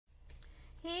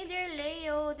Hey there,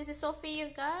 Leo. This is Sophie,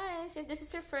 you guys. If this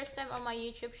is your first time on my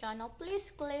YouTube channel, please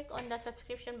click on the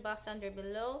subscription box under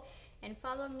below and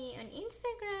follow me on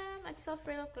Instagram at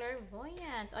Sopheriel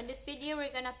Clairvoyant. On this video,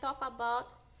 we're gonna talk about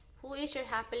who is your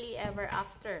happily ever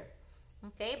after.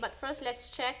 Okay, but first, let's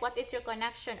check what is your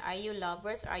connection. Are you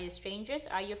lovers? Are you strangers?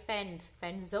 Are you friends?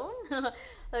 Friend zone?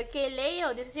 Okay,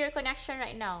 Leo, this is your connection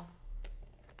right now.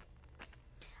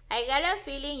 I got a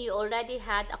feeling you already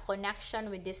had a connection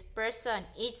with this person.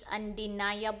 It's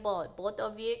undeniable. Both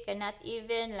of you cannot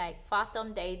even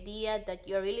fathom the idea that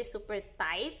you're really super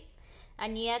tight.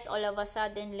 And yet, all of a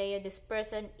sudden, Leo, this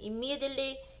person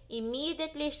immediately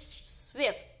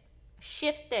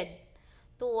shifted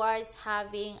towards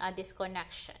having a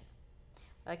disconnection.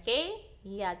 Okay?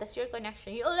 Yeah, that's your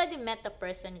connection. You already met the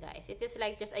person, guys. It is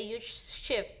like there's a huge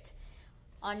shift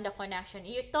on the connection.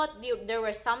 You thought there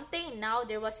was something, now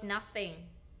there was nothing.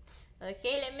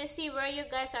 Okay, let me see where you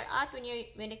guys are at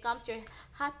when it comes to your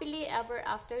happily ever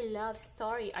after love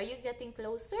story. Are you getting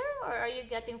closer or are you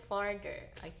getting farther?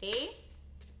 Okay.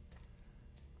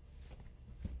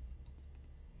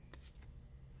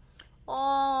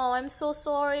 Oh, I'm so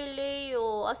sorry,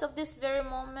 Leo. As of this very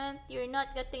moment, you're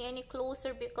not getting any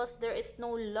closer because there is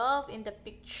no love in the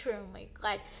picture. Oh my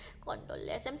God,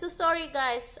 condolence. I'm so sorry,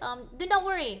 guys. Do not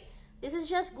worry. This is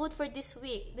just good for this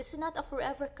week. This is not a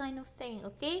forever kind of thing,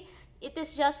 okay? It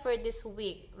is just for this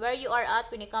week. Where you are at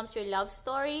when it comes to your love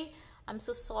story, I'm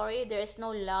so sorry. There is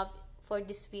no love for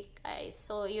this week, guys.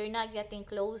 So you're not getting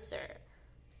closer,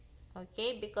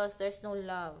 okay? Because there's no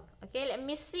love. Okay, let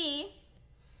me see.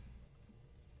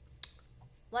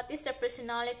 What is the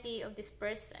personality of this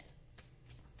person?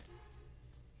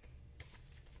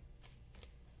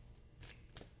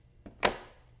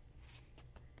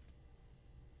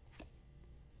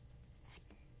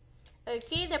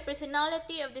 Okay, the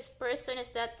personality of this person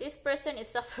is that this person is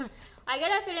suffering. I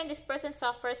get a feeling this person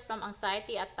suffers from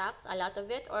anxiety attacks, a lot of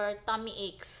it, or tummy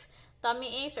aches.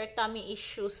 Tummy aches or tummy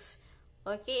issues.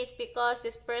 Okay, it's because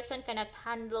this person cannot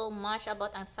handle much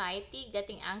about anxiety,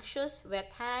 getting anxious,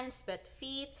 wet hands, wet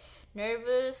feet,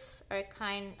 nervous,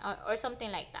 or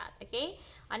something like that. Okay,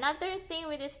 another thing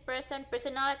with this person,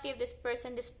 personality of this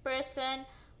person this person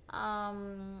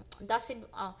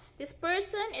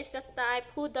is the type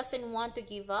who doesn't want to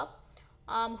give up,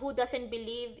 who doesn't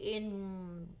believe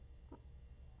in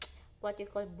what you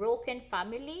call broken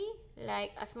family.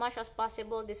 Like, as much as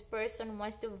possible, this person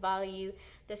wants to value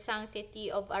the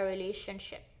sanctity of a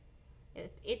relationship.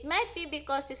 It might be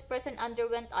because this person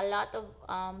underwent a lot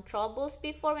of troubles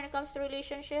before when it comes to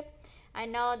relationship,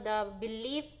 and now the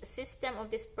belief system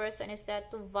of this person is that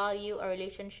to value a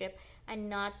relationship and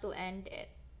not to end it.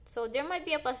 So there might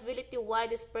be a possibility why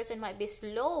this person might be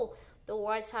slow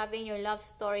towards having your love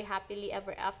story happily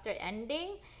ever after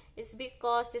ending. It's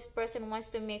because this person wants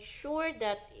to make sure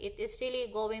that it is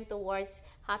really going towards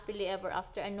happily ever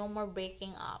after and no more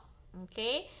breaking up.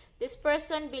 Okay? This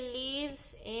person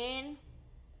believes in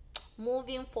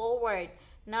moving forward,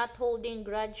 not holding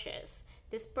grudges.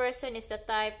 This person is the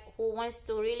type who wants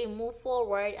to really move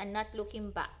forward and not looking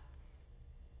back.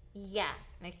 Yeah.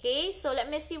 Okay? So let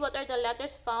me see what are the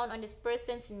letters found on this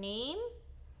person's name.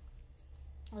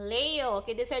 Leo.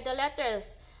 Okay, these are the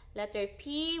letters. Letter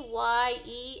P, Y,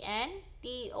 E, N,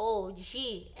 T, O,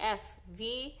 G, F,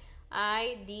 V,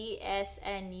 I, D, S,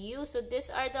 and U. So these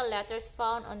are the letters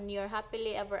found on your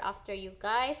happily ever after, you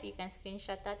guys. You can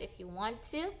screenshot that if you want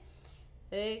to.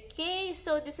 Okay,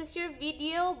 so this is your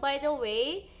video. By the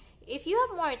way, if you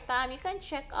have more time, you can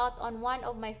check out on one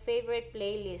of my favorite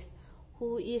playlists.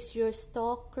 Who is your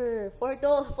stalker? For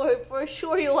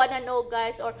sure you wanna know,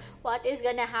 guys, or what is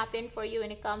gonna happen for you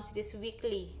when it comes to this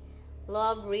weekly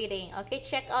love reading. Okay,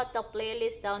 check out the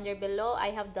playlist down there below. I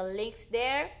have the links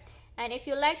there. And if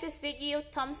you like this video,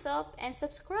 thumbs up and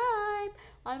subscribe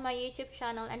on my YouTube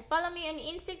channel. And follow me on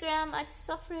Instagram at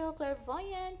Sopheriel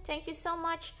Clairvoyant. Thank you so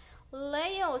much,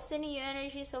 Leo. Sending you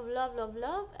energies of love, love,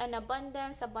 love, and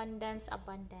abundance, abundance,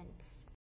 abundance.